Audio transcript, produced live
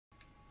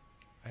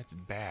That's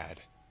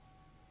bad.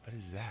 What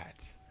is that?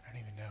 I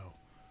don't even know.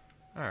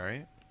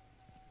 Alright.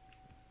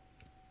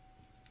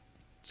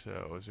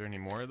 So, is there any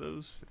more of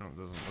those? It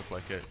doesn't look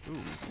like it. Ooh.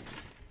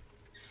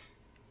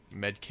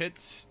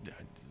 Medkits?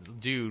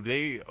 Dude,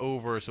 they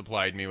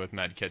oversupplied me with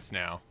medkits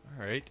now.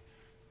 Alright.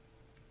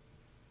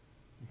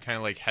 I'm kind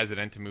of like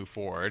hesitant to move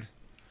forward.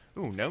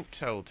 Ooh,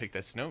 note. I will take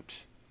this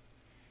note.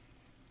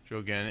 Go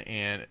again,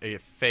 and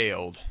it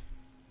failed.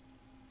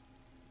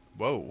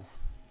 Whoa.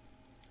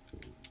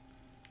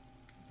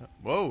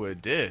 Whoa,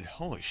 it did.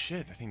 Holy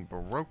shit, that thing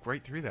broke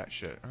right through that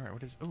shit. Alright,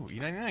 what is... Ooh,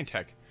 E99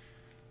 tech.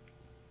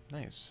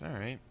 Nice,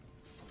 alright.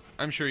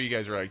 I'm sure you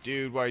guys are like,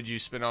 dude, why did you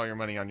spend all your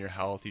money on your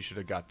health? You should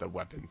have got the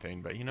weapon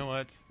thing. But you know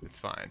what? It's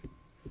fine.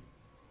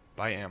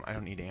 Buy ammo. I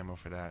don't need ammo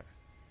for that.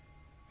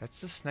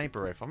 That's the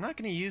sniper rifle. I'm not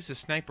going to use the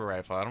sniper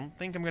rifle. I don't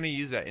think I'm going to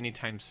use that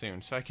anytime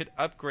soon. So I could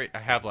upgrade... I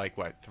have like,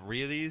 what,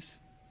 3 of these?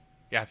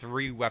 Yeah,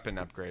 3 weapon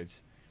upgrades.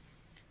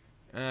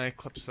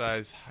 Clip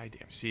size, high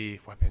damage.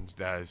 See, weapons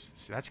does.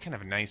 See, that's kind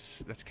of a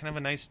nice. That's kind of a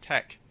nice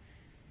tech.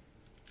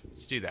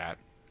 Let's do that.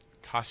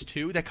 Cost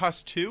 2. That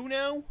costs 2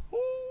 now. Ooh,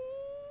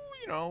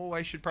 you know,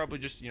 I should probably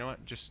just. You know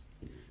what? Just.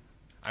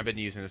 I've been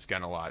using this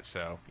gun a lot,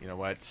 so you know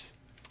what?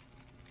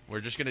 We're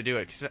just gonna do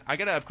it. 'Cause I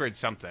gotta upgrade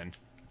something.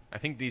 I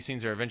think these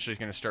things are eventually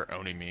gonna start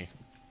owning me.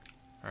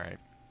 All right.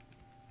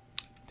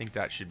 I think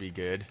that should be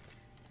good.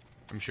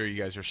 I'm sure you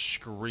guys are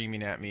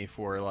screaming at me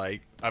for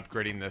like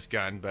upgrading this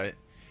gun, but.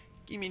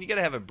 I mean, you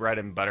gotta have a bread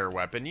and butter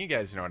weapon. You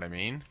guys know what I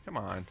mean. Come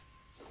on.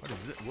 What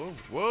is it? Whoa,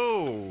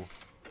 whoa.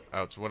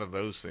 Oh, it's one of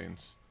those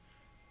things.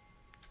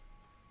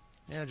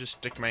 Yeah, just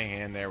stick my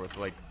hand there with,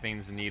 like,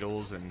 things,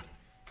 needles and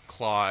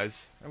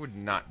claws. I would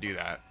not do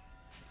that.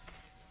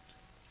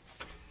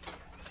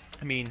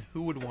 I mean,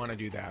 who would want to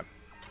do that?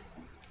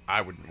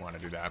 I wouldn't want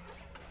to do that.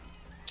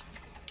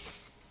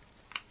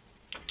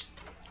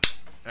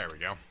 There we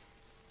go.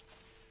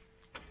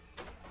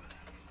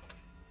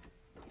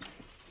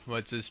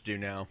 What's this do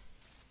now?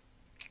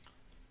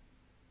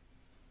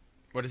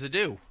 What does it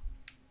do?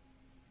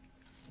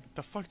 What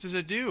the fuck does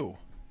it do?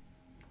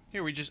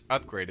 Here, we just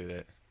upgraded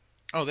it.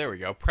 Oh, there we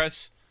go.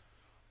 Press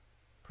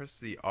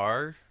the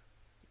R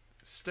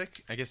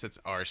stick. I guess it's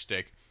R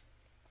stick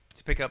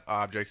to pick up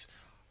objects.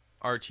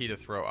 RT to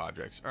throw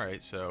objects. All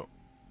right, so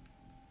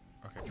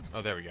okay.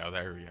 Oh, there we go.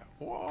 There we go.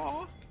 Whoa.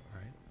 All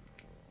right.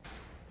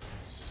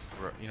 Let's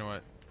throw, you know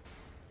what?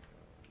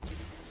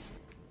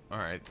 All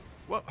right.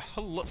 Well,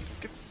 hello.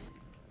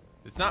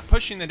 It's not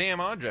pushing the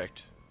damn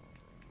object.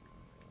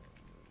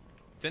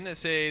 Didn't it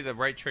say the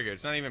right trigger?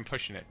 It's not even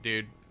pushing it,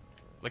 dude.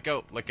 Let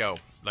go, let go,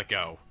 let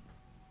go.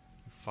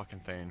 You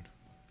fucking thing.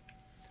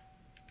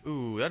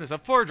 Ooh, that is a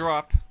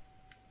 4-drop.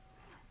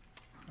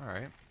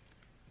 Alright.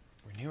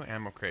 Renew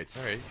ammo crates,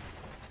 alright.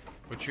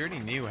 Which you already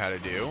knew how to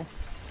do.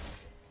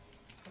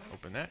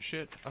 Open that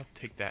shit. I'll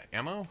take that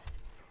ammo.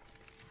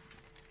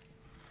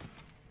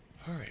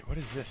 Alright, what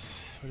is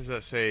this? What does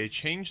that say?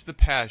 Change the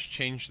past,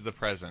 change the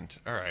present.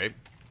 Alright.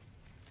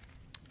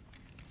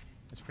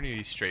 It's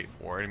pretty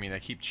straightforward. I mean, I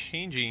keep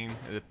changing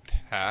the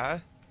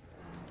path.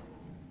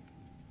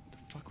 What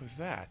the fuck was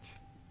that?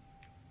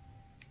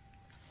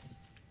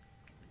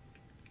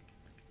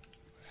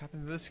 What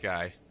happened to this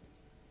guy?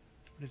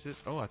 What is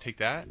this? Oh, I'll take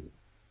that.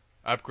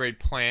 Upgrade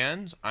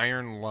plans.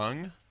 Iron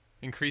lung.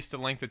 Increase the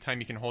length of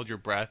time you can hold your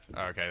breath.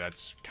 Okay,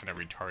 that's kind of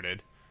retarded.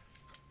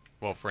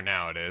 Well, for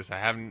now it is. I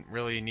haven't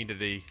really needed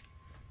the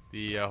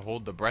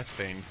hold the breath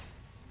thing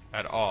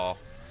at all.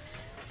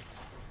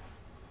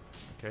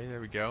 Okay,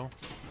 there we go.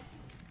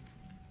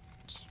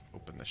 Let's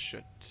open this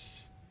shit.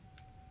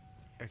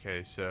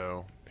 Okay,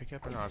 so pick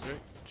up an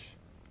object.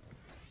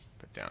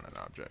 Put down an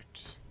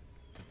object.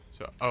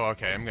 So, oh,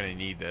 okay, I'm gonna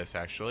need this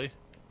actually.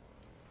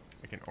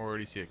 I can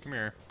already see it. Come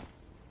here.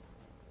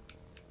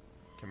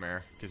 Come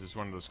here, because it's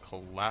one of those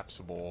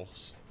collapsible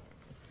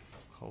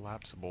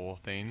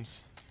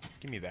things.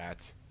 Give me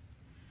that.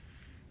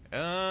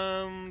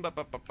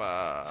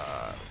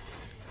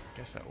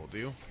 Guess that will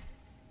do.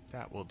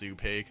 That will do,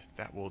 pig.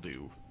 That will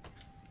do.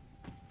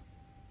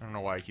 I don't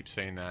know why I keep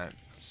saying that.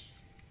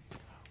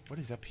 What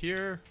is up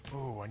here?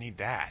 Oh, I need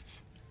that.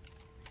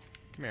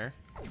 Come here.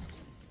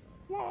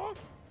 Whoa.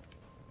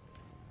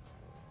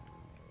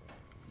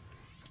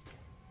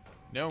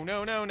 No,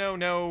 no, no, no,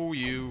 no,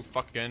 you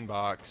fucking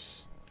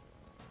box.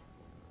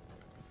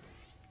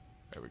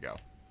 There we go.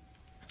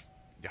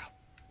 Yeah.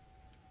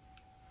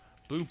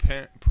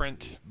 Blueprint,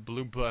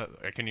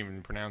 I can't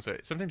even pronounce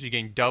it. Sometimes you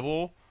gain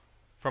double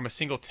from a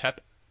single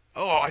tap.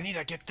 Oh, I need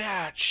to get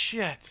that.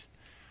 Shit.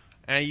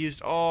 And I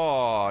used,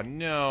 oh,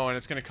 no, and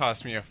it's going to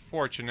cost me a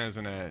fortune,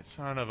 isn't it?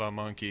 Son of a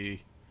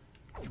monkey.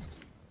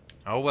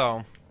 Oh,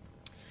 well.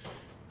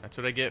 That's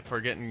what I get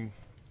for getting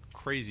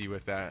crazy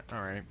with that.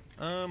 Alright.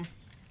 Well,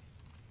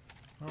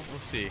 we'll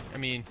see. I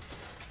mean,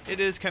 it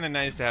is kind of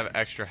nice to have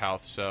extra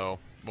health, so...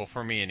 Well,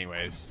 for me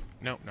anyways.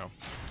 No, no.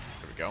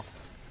 There we go.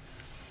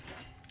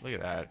 Look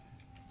at that.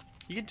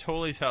 You can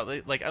totally tell.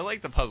 Like, I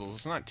like the puzzles.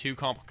 It's not too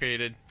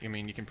complicated. I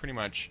mean, you can pretty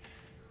much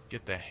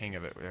get the hang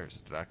of it. There's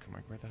the duck. I'm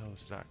like, where the hell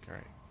is the duck?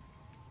 Alright.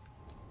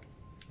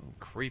 Oh,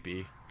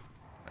 creepy.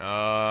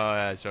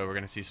 So we're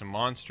gonna see some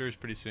monsters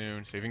pretty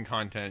soon. Saving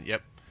content.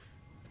 Yep.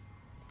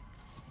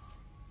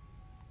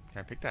 Can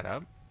I pick that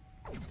up?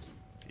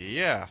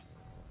 Yeah.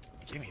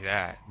 Give me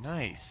that.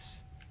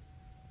 Nice.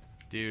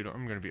 Dude,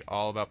 I'm gonna be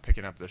all about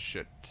picking up this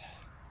shit.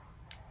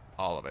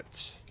 All of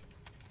it.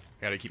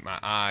 Gotta keep my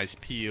eyes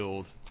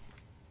peeled.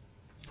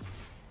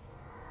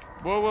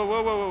 Whoa, whoa,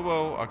 whoa, whoa, whoa,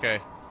 whoa. Okay.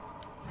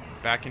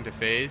 Back into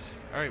phase.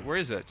 Alright, where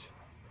is it?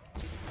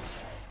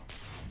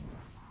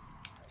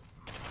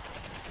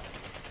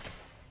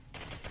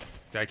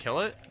 Did I kill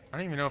it? I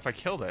don't even know if I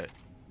killed it.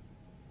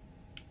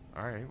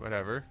 Alright,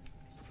 whatever.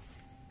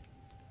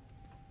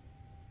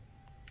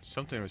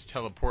 Something was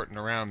teleporting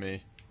around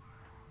me.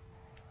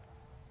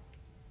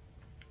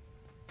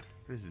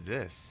 What is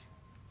this?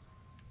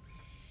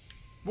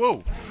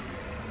 Whoa!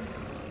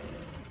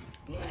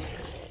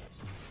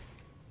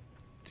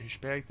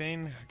 Douchebag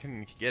thing? I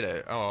couldn't get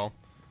it. Oh.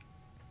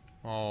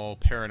 All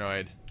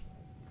paranoid.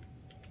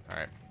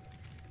 Alright.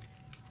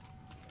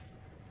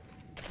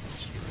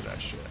 Screw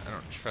that shit. I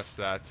don't trust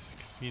that.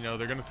 'Cause, you know,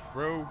 they're gonna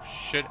throw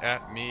shit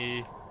at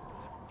me.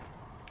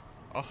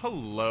 Oh,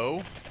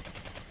 hello.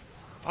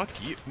 Fuck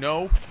you.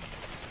 No.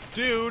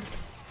 Dude.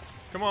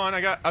 Come on,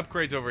 I got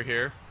upgrades over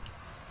here.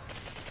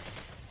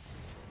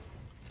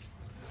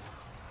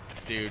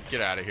 Dude,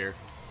 get out of here.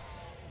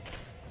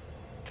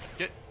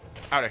 Get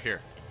out of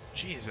here.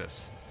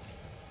 Jesus.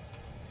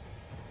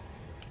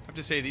 I have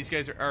to say, these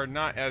guys are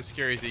not as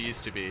scary as they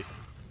used to be.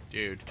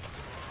 Dude.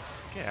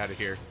 Get out of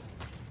here.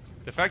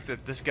 The fact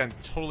that this gun's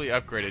totally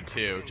upgraded,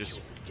 too,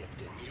 just...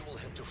 Captain, you will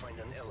have to find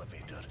an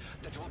elevator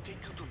that will take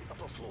you to the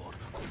upper floor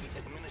of the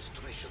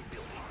administration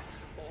building.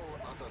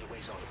 All other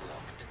ways are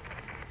blocked.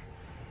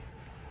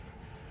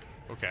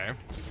 Okay.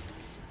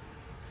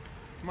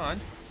 Come on.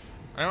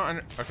 I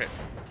don't okay.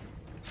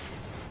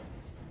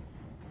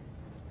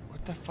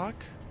 What the fuck?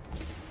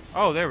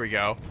 Oh, there we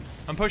go.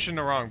 I'm pushing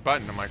the wrong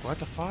button. I'm like, what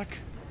the fuck?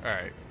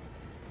 Alright.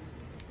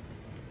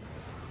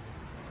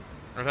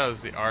 I thought it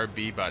was the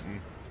RB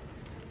button.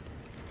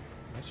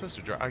 Am I supposed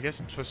to drop? I guess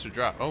I'm supposed to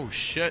drop. Oh,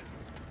 shit.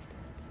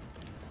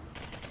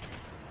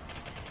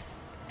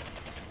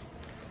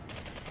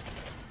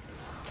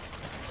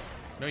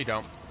 No, you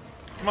don't.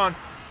 Come on.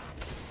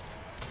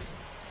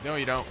 No,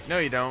 you don't. No,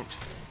 you don't.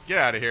 Get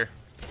out of here.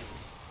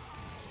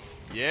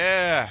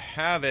 Yeah,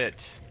 have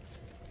it.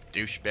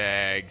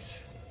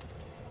 Douchebags.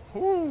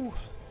 Whoo.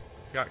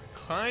 Got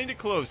kind of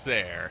close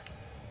there.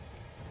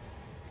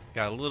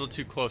 Got a little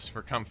too close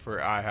for comfort,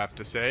 I have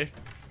to say.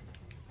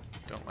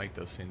 Don't like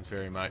those things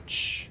very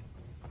much.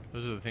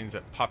 Those are the things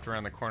that popped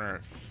around the corner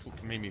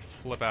and made me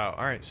flip out.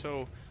 Alright,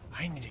 so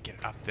I need to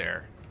get up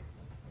there.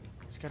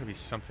 There's got to be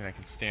something I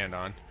can stand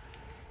on.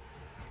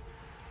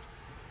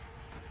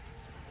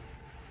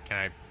 Can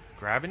I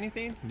grab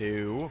anything?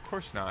 No, of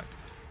course not.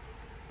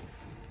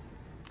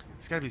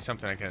 There's got to be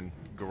something I can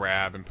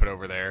grab and put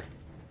over there.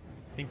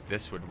 I think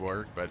this would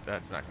work, but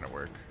that's not going to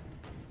work.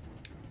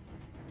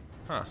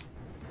 Huh.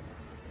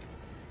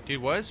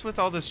 Dude, what is with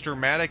all this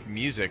dramatic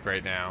music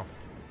right now?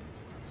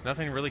 There's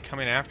nothing really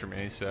coming after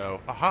me, so...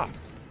 Aha!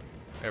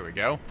 There we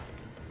go.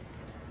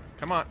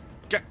 Come on.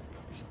 Get...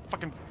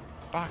 Fucking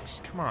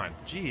box. Come on.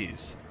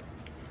 Jeez.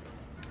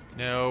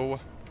 No.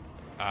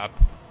 Up.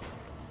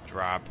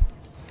 Drop.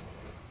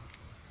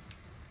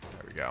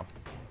 There we go.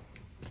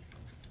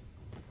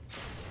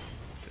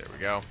 There we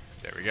go.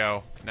 There we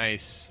go.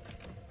 Nice.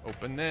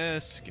 Open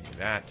this. Give me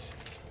that.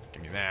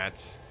 Give me that.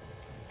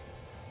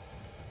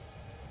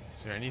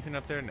 Is there anything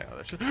up there? No.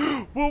 There's...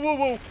 Whoa, whoa,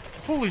 whoa!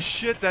 Holy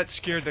shit, that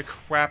scared the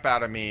crap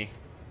out of me.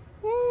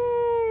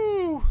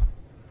 Woo! I'm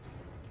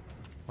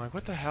like,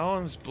 what the hell?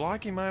 I was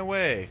blocking my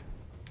way.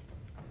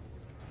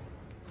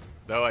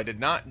 Though I did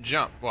not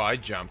jump. Well, I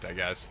jumped, I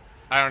guess.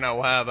 I don't know.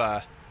 We'll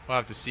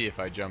have to see if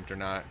I jumped or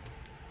not.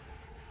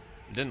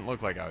 It didn't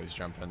look like I was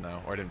jumping,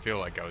 though. Or I didn't feel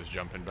like I was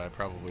jumping, but I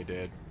probably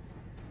did.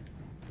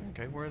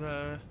 Okay, where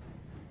the...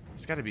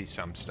 There's got to be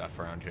some stuff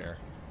around here.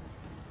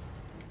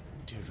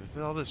 Dude,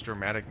 with all this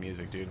dramatic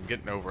music, dude, I'm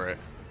getting over it.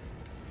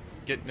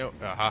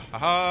 Ha ha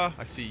ha!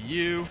 I see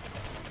you.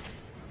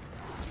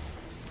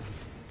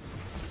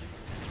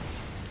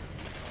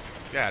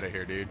 Get out of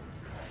here, dude.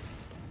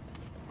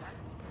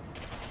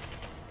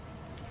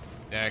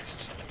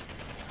 Next.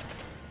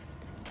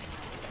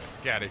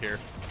 Get out of here.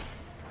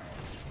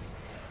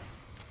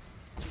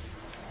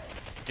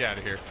 Get out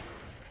of here.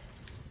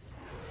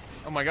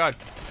 Oh my god.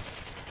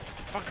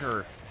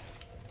 Fucker.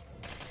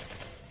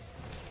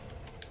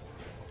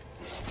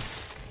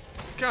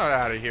 Get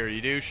out of here,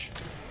 you douche.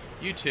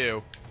 You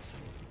too.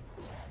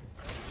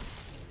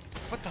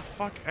 What the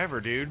fuck ever,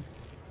 dude?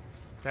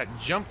 That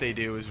jump they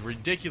do is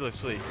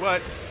ridiculously...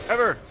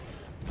 Whatever!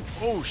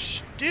 Oh,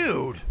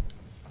 dude!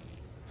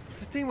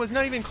 That thing was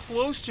not even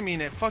close to me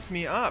and it fucked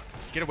me up.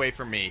 Get away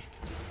from me.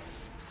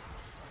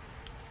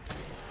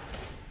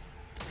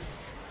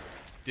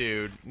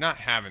 Dude, not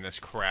having this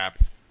crap.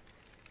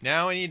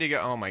 Now I need to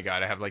go... Oh my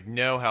god, I have like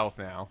no health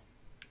now.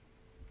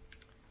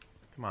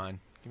 Come on,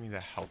 give me the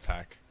health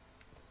pack.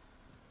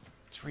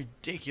 It's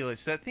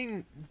ridiculous. That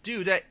thing,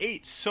 dude, that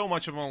ate so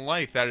much of my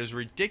life. That is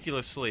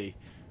ridiculously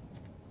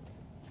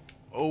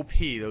OP,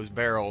 those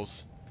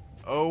barrels.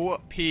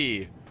 OP.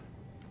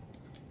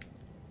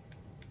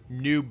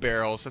 New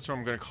barrels. That's what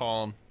I'm going to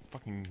call them.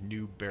 Fucking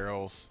new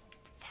barrels.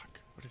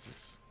 Fuck. What is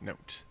this?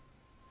 Note.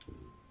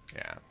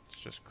 Yeah, it's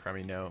just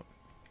crummy note.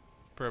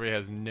 Probably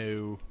has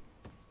no...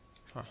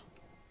 Huh.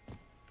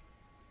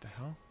 The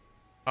hell?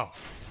 Oh.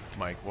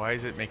 Mike, why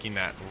is it making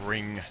that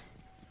ring?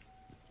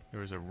 There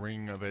was a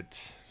ring of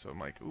it. So I'm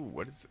like, ooh,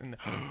 what is in the...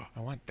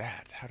 I want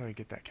that. How do I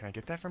get that? Can I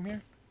get that from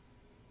here?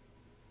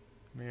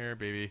 Come here,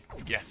 baby.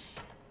 Yes.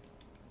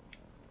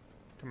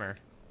 Come here.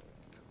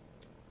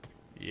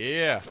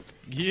 Yeah.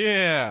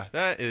 Yeah.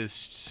 That is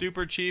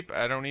super cheap.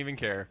 I don't even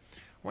care. I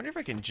wonder if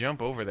I can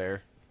jump over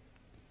there.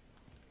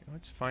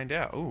 Let's find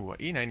out. Ooh,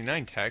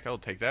 E99 tech. I'll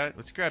take that.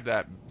 Let's grab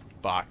that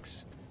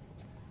box.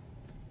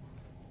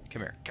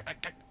 Come here.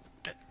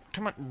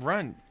 Come on.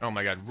 Run. Oh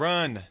my god.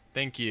 Run.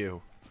 Thank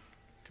you.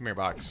 Come here,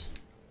 box.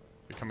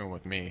 You're coming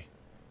with me.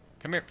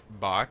 Come here,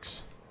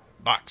 box.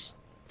 Box.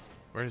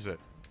 Where is it?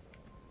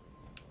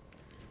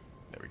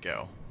 There we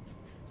go.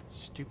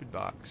 Stupid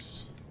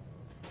box.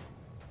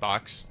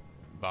 Box.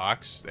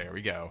 Box. There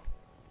we go.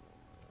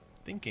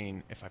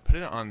 Thinking if I put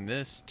it on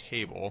this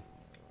table,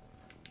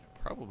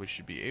 probably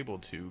should be able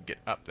to get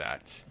up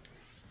that.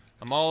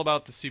 I'm all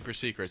about the super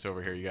secrets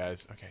over here, you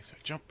guys. Okay, so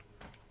jump.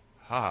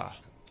 Ha.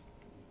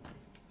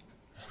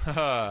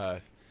 Ha.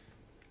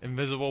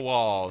 Invisible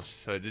walls.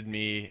 So it did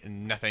me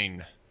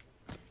nothing.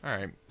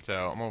 Alright,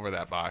 so I'm over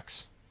that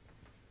box.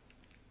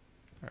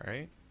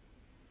 Alright.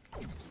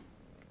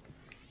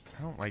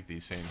 I don't like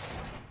these things.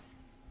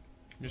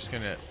 I'm just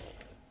gonna...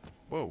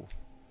 Whoa.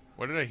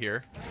 What did I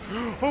hear?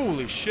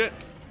 Holy shit!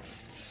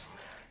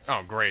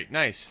 Oh, great.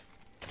 Nice.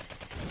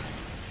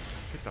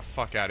 Get the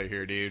fuck out of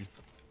here, dude.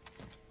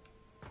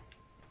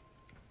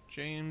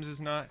 James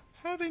is not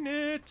having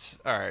it.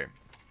 Alright.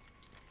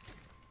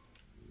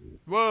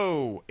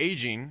 Whoa!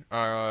 Aging.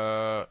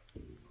 Yeah.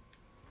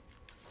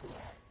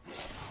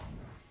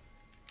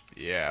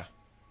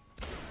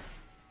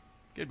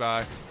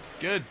 Goodbye.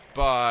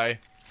 Goodbye.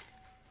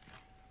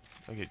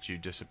 Look at you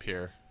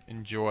disappear.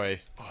 Enjoy.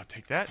 Oh, I'll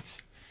take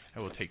that. I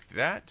will take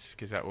that,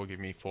 because that will give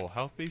me full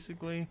health,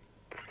 basically.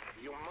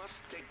 You must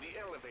take the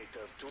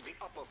elevator to the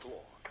upper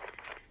floor.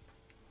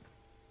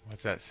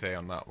 What's that say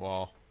on that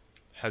wall?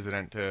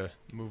 Hesitant to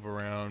move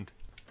around.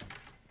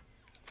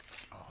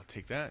 Oh, I'll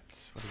take that.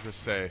 What does this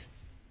say?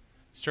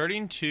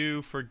 Starting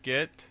to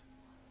forget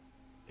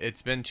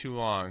it's been too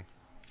long.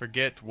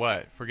 Forget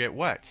what? Forget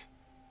what?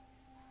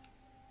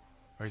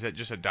 Or is that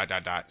just a dot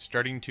dot dot?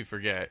 Starting to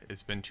forget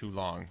it's been too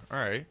long.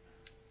 Alright.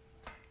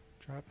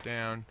 Drop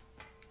down.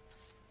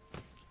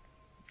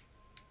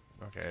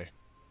 Okay.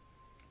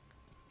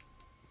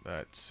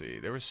 Let's see.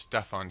 There was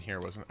stuff on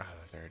here, wasn't there? Ah,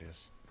 there it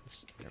is.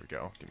 There we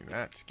go. Give me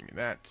that. Give me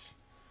that.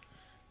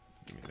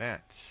 Give me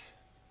that.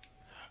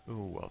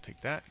 Ooh, I'll take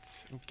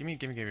that. Ooh, give me.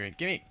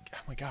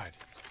 Oh my god.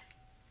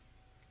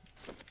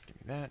 Give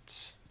me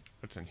that.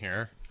 What's in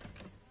here?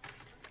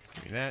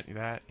 Give me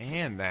that,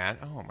 and that.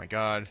 Oh my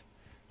god.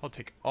 I'll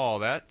take all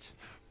that.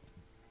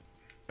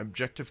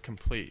 Objective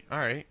complete.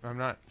 Alright, I'm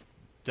not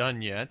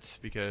done yet,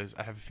 because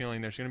I have a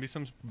feeling there's going to be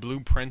some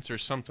blueprints or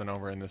something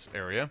over in this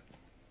area.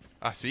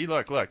 Ah, see?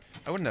 Look.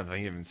 I wouldn't have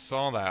even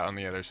saw that on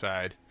the other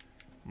side.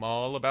 I'm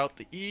all about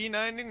the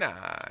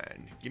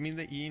E99. Give me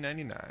the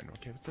E99.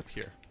 Okay, what's up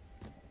here?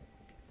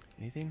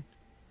 Anything?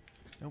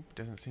 Nope,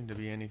 doesn't seem to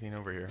be anything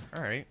over here.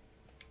 Alright.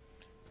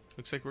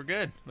 Looks like we're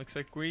good. Looks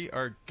like we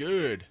are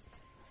good.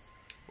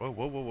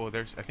 Whoa.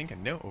 There's, I think, a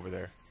note over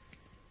there.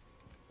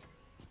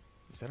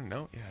 Is that a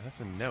note? Yeah, that's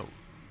a note.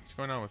 What's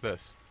going on with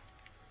this?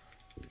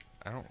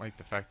 I don't like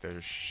the fact that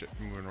there's shit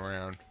moving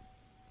around.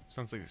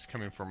 Sounds like it's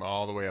coming from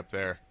all the way up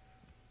there.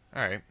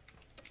 Alright.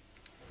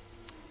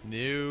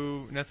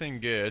 Nothing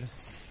good.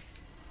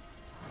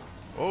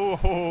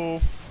 Oh!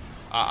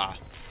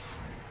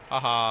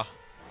 Haha.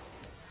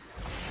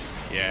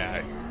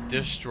 Yeah,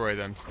 destroy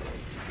them.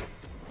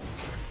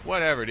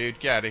 Whatever, dude.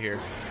 Get out of here.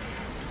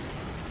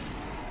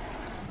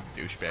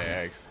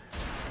 Douchebag.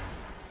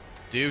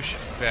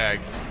 Douchebag.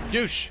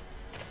 Douche!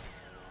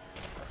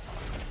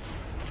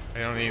 I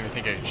don't even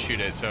think I can shoot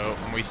it, so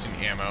I'm wasting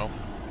ammo.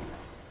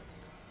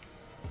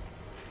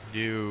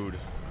 Dude.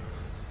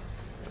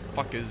 What the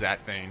fuck is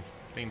that thing?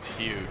 Thing's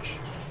huge.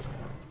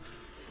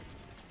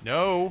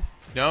 No!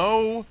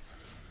 No!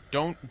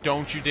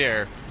 Don't you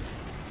dare.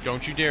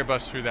 Don't you dare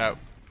bust through that.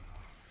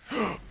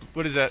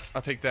 What is that?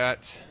 I'll take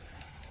that.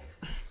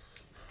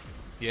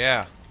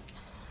 Yeah.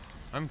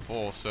 I'm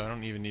full, so I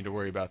don't even need to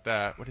worry about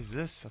that. What is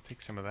this? I'll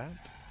take some of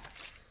that.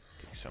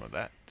 Take some of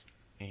that.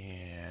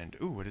 And,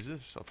 ooh, what is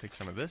this? I'll take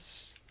some of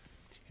this.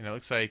 And it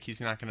looks like he's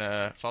not going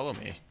to follow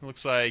me. It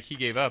looks like he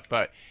gave up,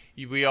 but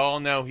we all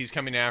know he's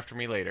coming after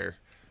me later.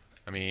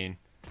 I mean,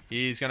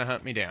 he's going to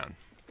hunt me down.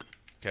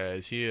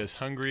 Because he is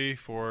hungry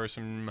for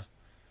some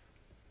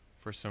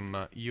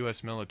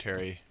U.S.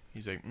 military.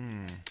 He's like,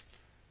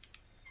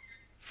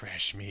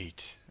 fresh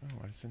meat. Oh,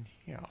 what is in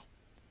here?